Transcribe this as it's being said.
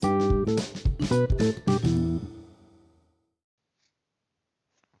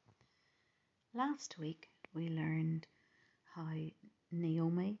Last week we learned how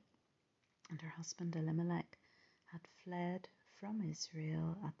Naomi and her husband Elimelech had fled from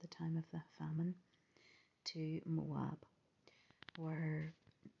Israel at the time of the famine to Moab, where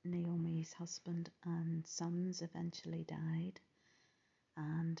Naomi's husband and sons eventually died,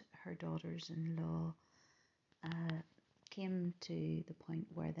 and her daughters-in-law came to the point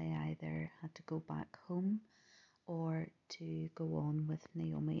where they either had to go back home or to go on with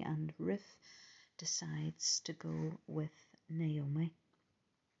Naomi, and Ruth decides to go with Naomi.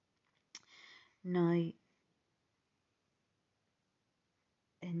 Now,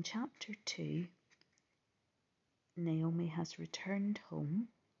 in chapter 2, Naomi has returned home,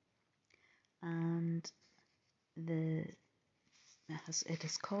 and it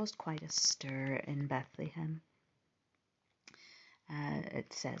has caused quite a stir in Bethlehem.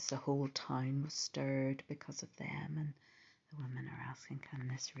 It says the whole town was stirred because of them, and the women are asking, can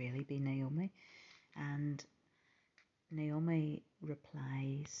this really be Naomi? And Naomi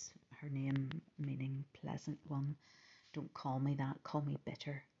replies, her name meaning pleasant one, don't call me that, call me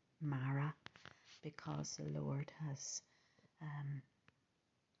bitter Mara, because the Lord has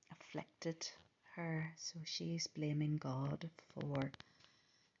afflicted her. So she's blaming God for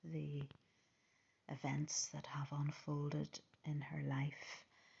the events that have unfolded in her life.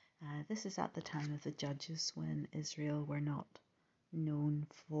 This is at the time of the Judges, when Israel were not known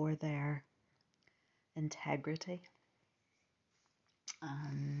for their integrity,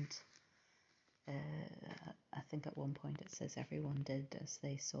 and I think at one point it says everyone did as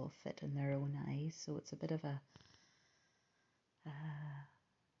they saw fit in their own eyes. So it's a bit of a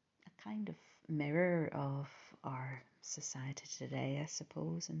kind of mirror of our society today, I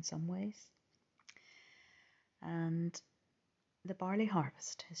suppose, in some ways. And the barley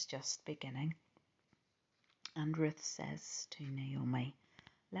harvest is just beginning, and Ruth says to Naomi,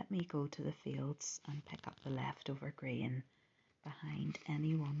 let me go to the fields and pick up the leftover grain behind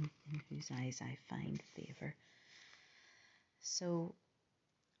anyone in whose eyes I find favour. So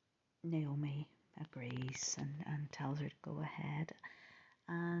Naomi agrees and tells her to go ahead,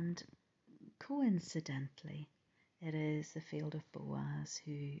 and coincidentally it is the field of Boaz,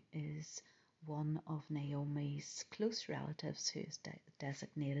 who is one of Naomi's close relatives, who is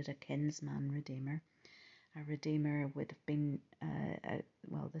designated a kinsman redeemer. A redeemer would have been,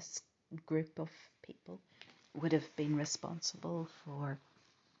 this group of people would have been responsible for,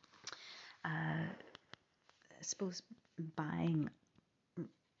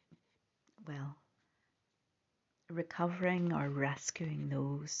 recovering or rescuing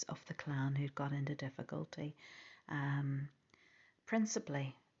those of the clan who'd got into difficulty,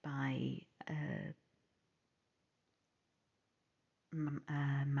 principally by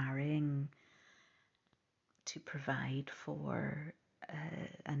marrying to provide for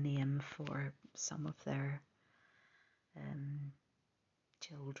a name for some of their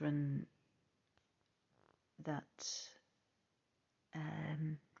children that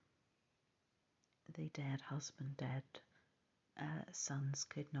the dead husband, dead sons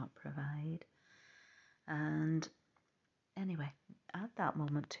could not provide. And anyway, at that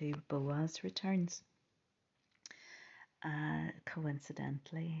moment too, Boaz returns,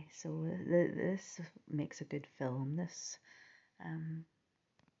 coincidentally. So this makes a good film, this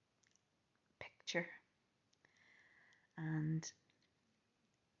picture. And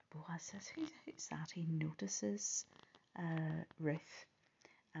Boaz says, who's that? He notices Ruth,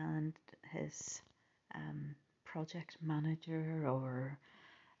 and his project manager or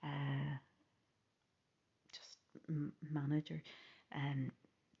just manager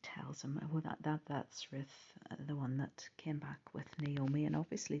tells him, oh, that's Ruth, the one that came back with Naomi. And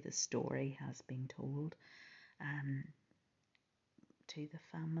obviously the story has been told to the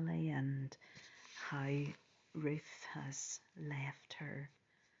family, and how Ruth has left her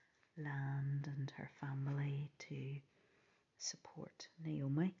land and her family to support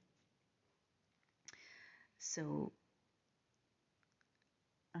Naomi. So,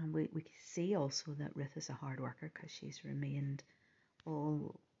 and we see also that Ruth is a hard worker, because she's remained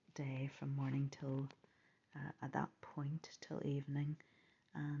all day from morning till at that point till evening,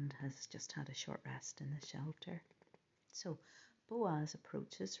 and has just had a short rest in the shelter. So Boaz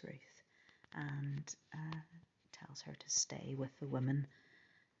approaches Ruth and tells her to stay with the women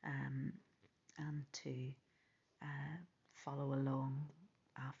and to follow along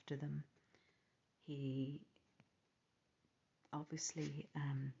after them. He obviously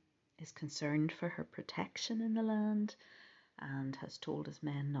is concerned for her protection in the land, and has told his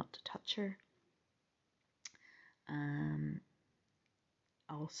men not to touch her.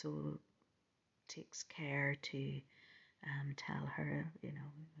 Also takes care to tell her,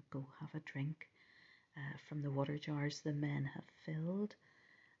 go have a drink from the water jars the men have filled.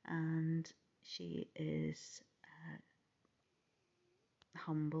 And she is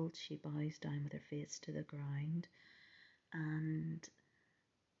humbled. She bows down with her face to the ground, and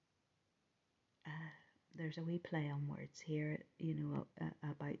there's a wee play on words here,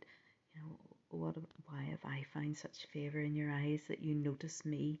 about, why have I found such favour in your eyes that you notice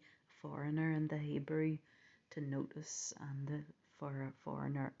me, foreigner, and the Hebrew to notice, and for a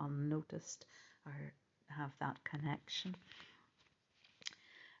foreigner unnoticed, or have that connection.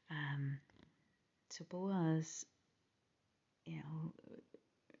 So Boaz,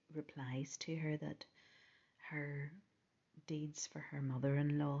 replies to her that her deeds for her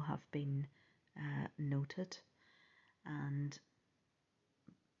mother-in-law have been noted, and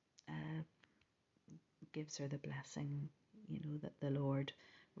gives her the blessing, that the Lord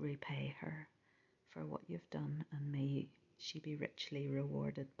repay her for what you've done, and may she be richly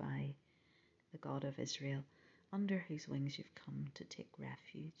rewarded by the God of Israel, under whose wings you've come to take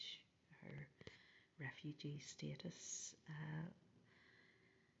refuge. Her refugee status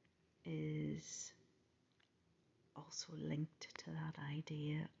is also linked to that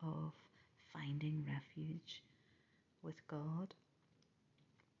idea of finding refuge with God.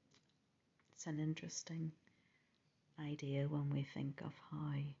 It's an interesting idea when we think of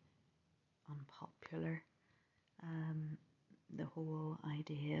how unpopular the whole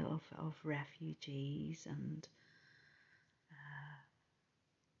idea of refugees and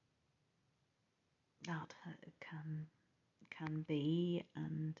that can be,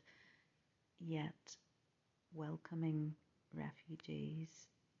 and yet welcoming refugees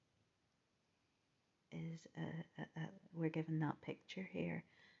is we're given that picture here,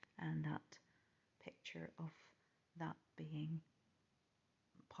 and that picture of that being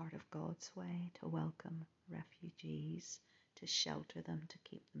part of God's way to welcome refugees, to shelter them, to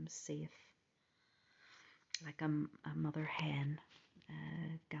keep them safe, like a mother hen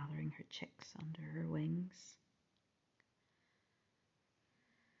gathering her chicks under her wings.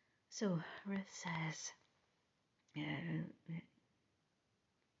 So Ruth says,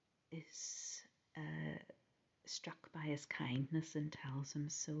 is struck by his kindness and tells him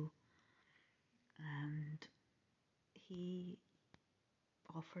so, and he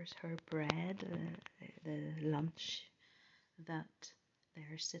offers her bread, the lunch that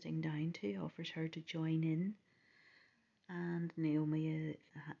they're sitting down to, offers her to join in, and Naomi,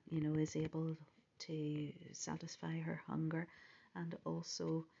 is able to satisfy her hunger and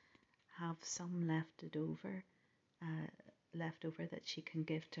also have some left over that she can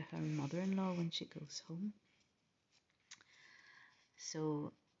give to her mother-in-law when she goes home.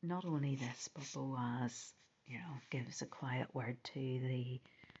 So not only this, but Boaz, gives a quiet word to the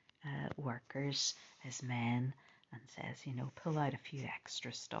workers, his men, and says, pull out a few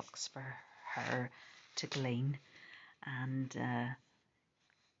extra stalks for her to glean, and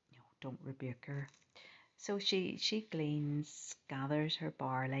don't rebuke her. So she gleans, gathers her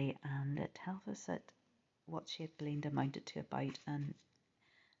barley, and it tells us that what she had gleaned amounted to about an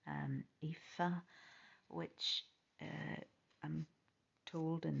ephah, which I'm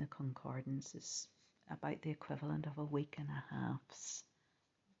told in the concordance is about the equivalent of a week and a half's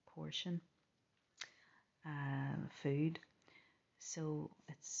portion food. So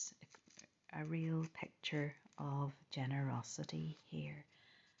it's a real picture of generosity here,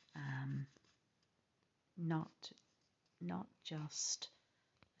 not just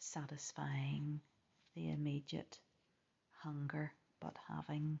satisfying the immediate hunger, but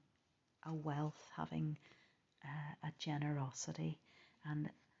having a wealth, having a generosity. And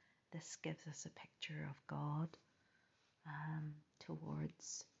this gives us a picture of God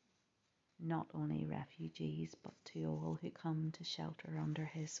towards not only refugees, but to all who come to shelter under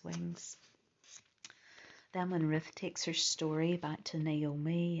his wings. Then when Ruth takes her story back to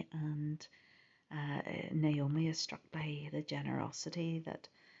Naomi, and Naomi is struck by the generosity that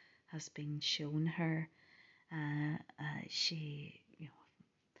has been shown her, she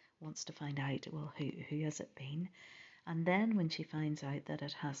wants to find out, well, who has it been? And then when she finds out that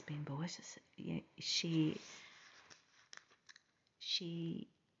it has been Boaz, she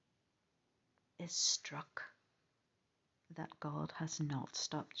is struck that God has not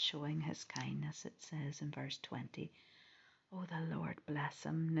stopped showing his kindness. It says in verse 20, "Oh, the Lord bless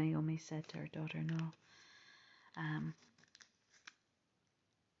him," Naomi said to her daughter-in-law.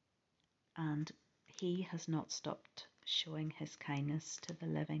 And he has not stopped showing his kindness to the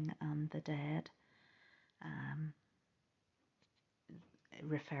living and the dead,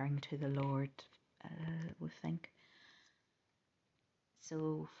 referring to the Lord, we think.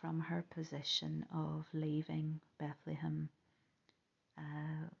 So from her position of leaving Bethlehem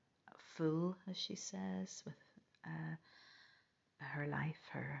full, as she says, with her life,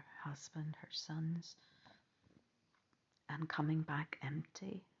 her husband, her sons, and coming back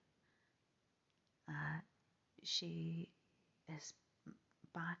empty, she is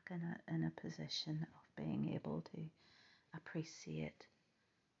back in a position of being able to appreciate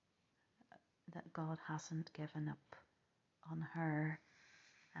that God hasn't given up on her.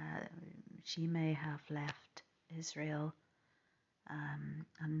 She may have left Israel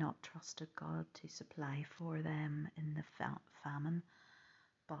and not trusted God to supply for them in the famine,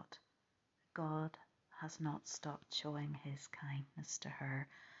 but God has not stopped showing his kindness to her,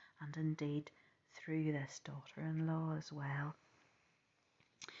 and indeed through this daughter-in-law as well.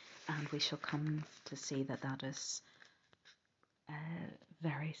 And we shall come to see that that is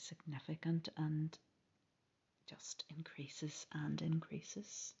very significant and just increases and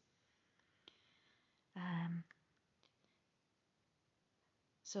increases.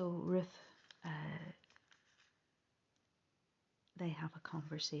 So Ruth, they have a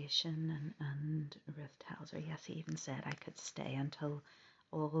conversation, and Ruth tells her, yes, he even said I could stay until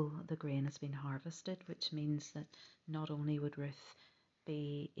all the grain has been harvested, which means that not only would Ruth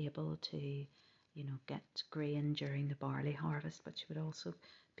be able to, get grain during the barley harvest, but she would also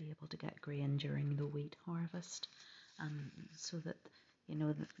be able to get grain during the wheat harvest, so that,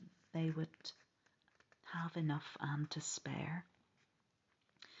 they would have enough and to spare.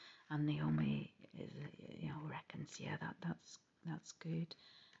 And Naomi is, reckons, yeah, that's good.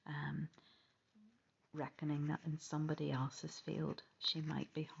 Reckoning that in somebody else's field she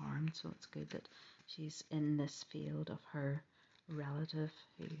might be harmed, so it's good that she's in this field of her relative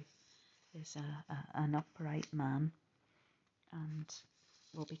who is an upright man and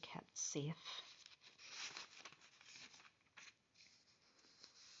will be kept safe.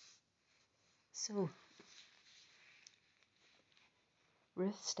 So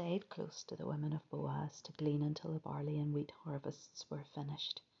Ruth stayed close to the women of Boaz to glean until the barley and wheat harvests were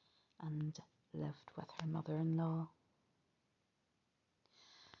finished, and lived with her mother-in-law.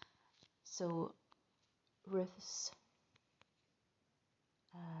 So Ruth's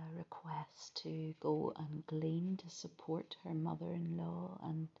request to go and glean to support her mother-in-law,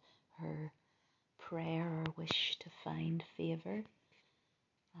 and her prayer or wish to find favour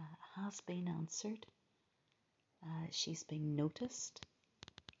has been answered. She's been noticed,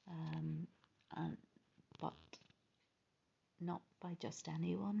 but not by just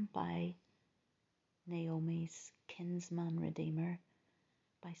anyone, by Naomi's kinsman redeemer,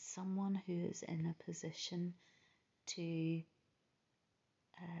 by someone who is in a position to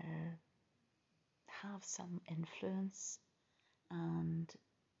have some influence and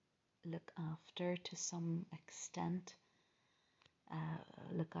look after, to some extent,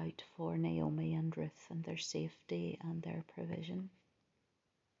 look out for Naomi and Ruth and their safety and their provision.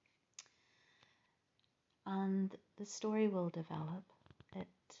 And the story will develop. It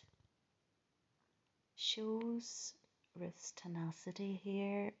shows Ruth's tenacity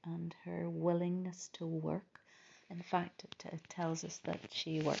here and her willingness to work. In fact, it tells us that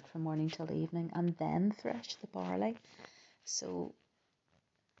she worked from morning till evening and then threshed the barley. So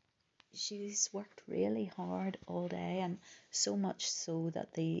she's worked really hard all day, and so much so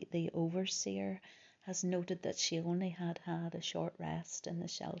that the overseer has noted that she only had a short rest in the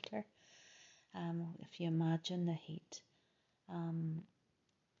shelter. If you imagine the heat,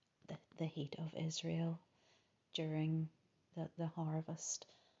 the heat of Israel during the harvest,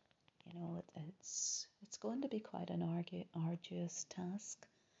 it's going to be quite an arduous task.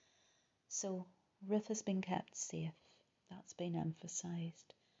 So Ruth has been kept safe. That's been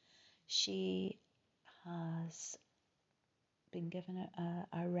emphasized. She has been given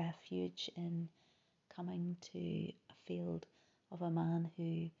a refuge in coming to a field of a man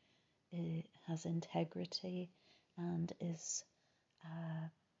who has integrity and is a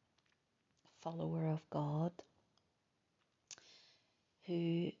follower of God,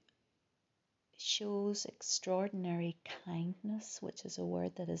 who shows extraordinary kindness, which is a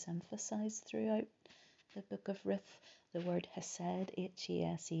word that is emphasized throughout the book of Ruth, the word hesed,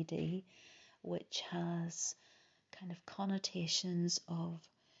 Hesed, which has kind of connotations of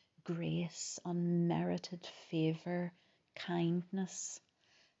grace, unmerited favour, kindness.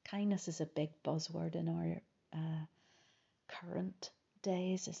 Kindness is a big buzzword in our current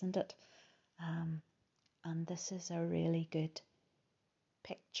days, isn't it? And this is a really good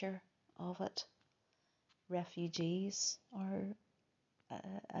picture of it. Refugees are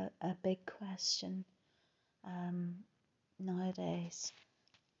a big question nowadays,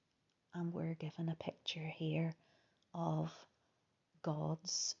 and we're given a picture here of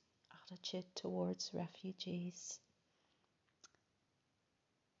God's attitude towards refugees.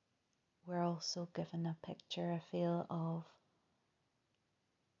 We're also given a picture, I feel, of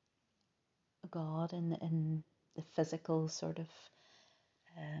God in the physical sort of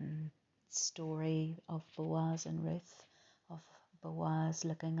story of Boaz and Ruth, of Boaz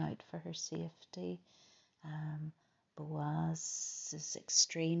looking out for her safety, Boaz's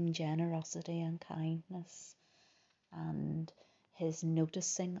extreme generosity and kindness, and his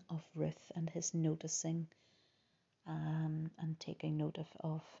noticing of Ruth and his noticing and taking note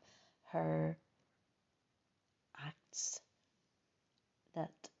of her acts,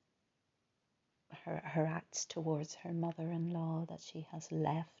 that her acts towards her mother-in-law, that she has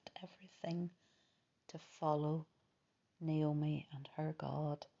left everything to follow Naomi and her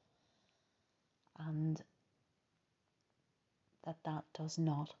God, and that does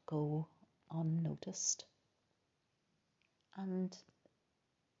not go unnoticed. And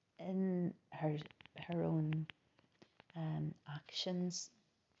in her own actions,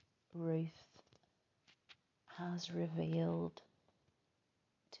 Ruth has revealed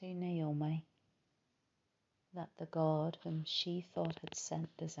to Naomi that the God whom she thought had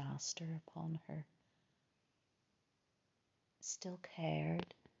sent disaster upon her still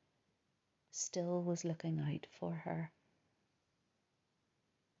cared, still was looking out for her,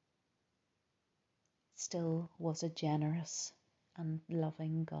 still was a generous and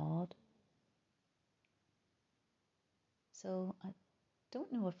loving God. So I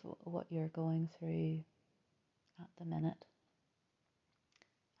don't know if what you're going through at the minute.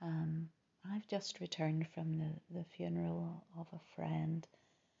 I've just returned from the funeral of a friend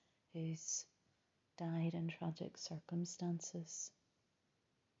who's died in tragic circumstances,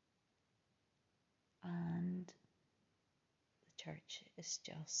 and the church is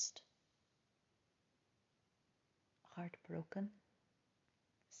just heartbroken,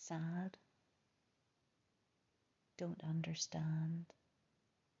 sad, don't understand.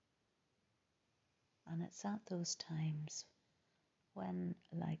 And it's at those times when,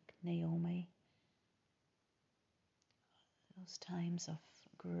 like Naomi, those times of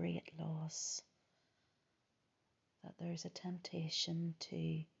great loss, that there's a temptation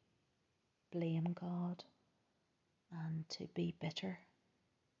to blame God and to be bitter.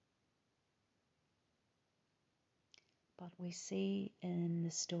 But we see in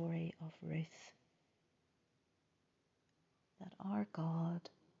the story of Ruth that our God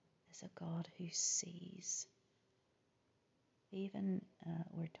is a God who sees. Even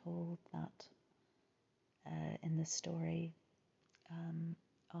we're told that in the story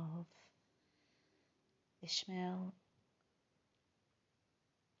of Ishmael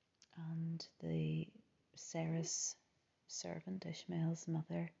and Sarah's servant, Ishmael's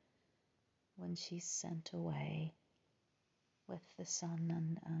mother, when she's sent away with the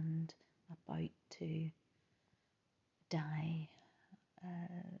son and about to die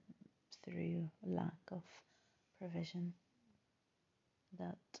through lack of provision,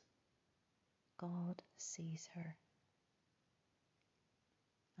 that God sees her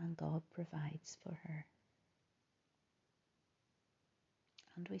and God provides for her.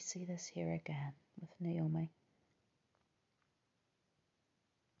 And we see this here again with Naomi.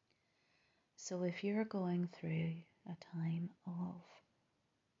 So if you're going through a time of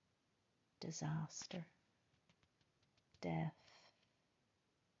disaster, death,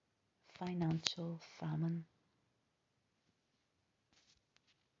 financial famine,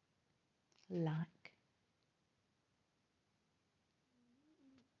 lack,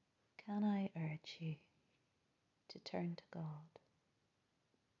 can I urge you to turn to God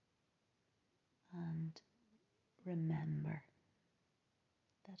and remember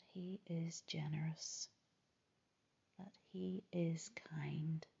that He is generous, that He is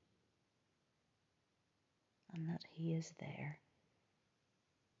kind, and that He is there,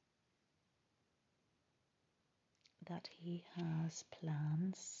 that He has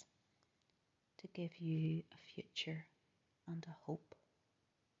plans to give you a future and a hope.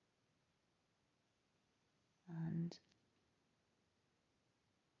 And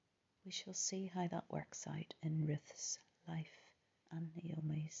we shall see how that works out in Ruth's life and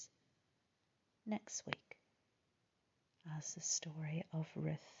Naomi's next week as the story of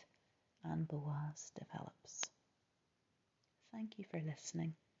Ruth and Boaz develops. Thank you for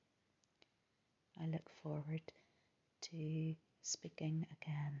listening. I look forward to speaking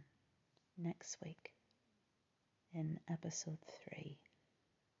again next week in episode 3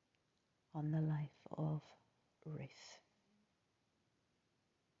 on the life of Ruth.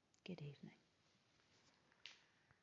 Good evening.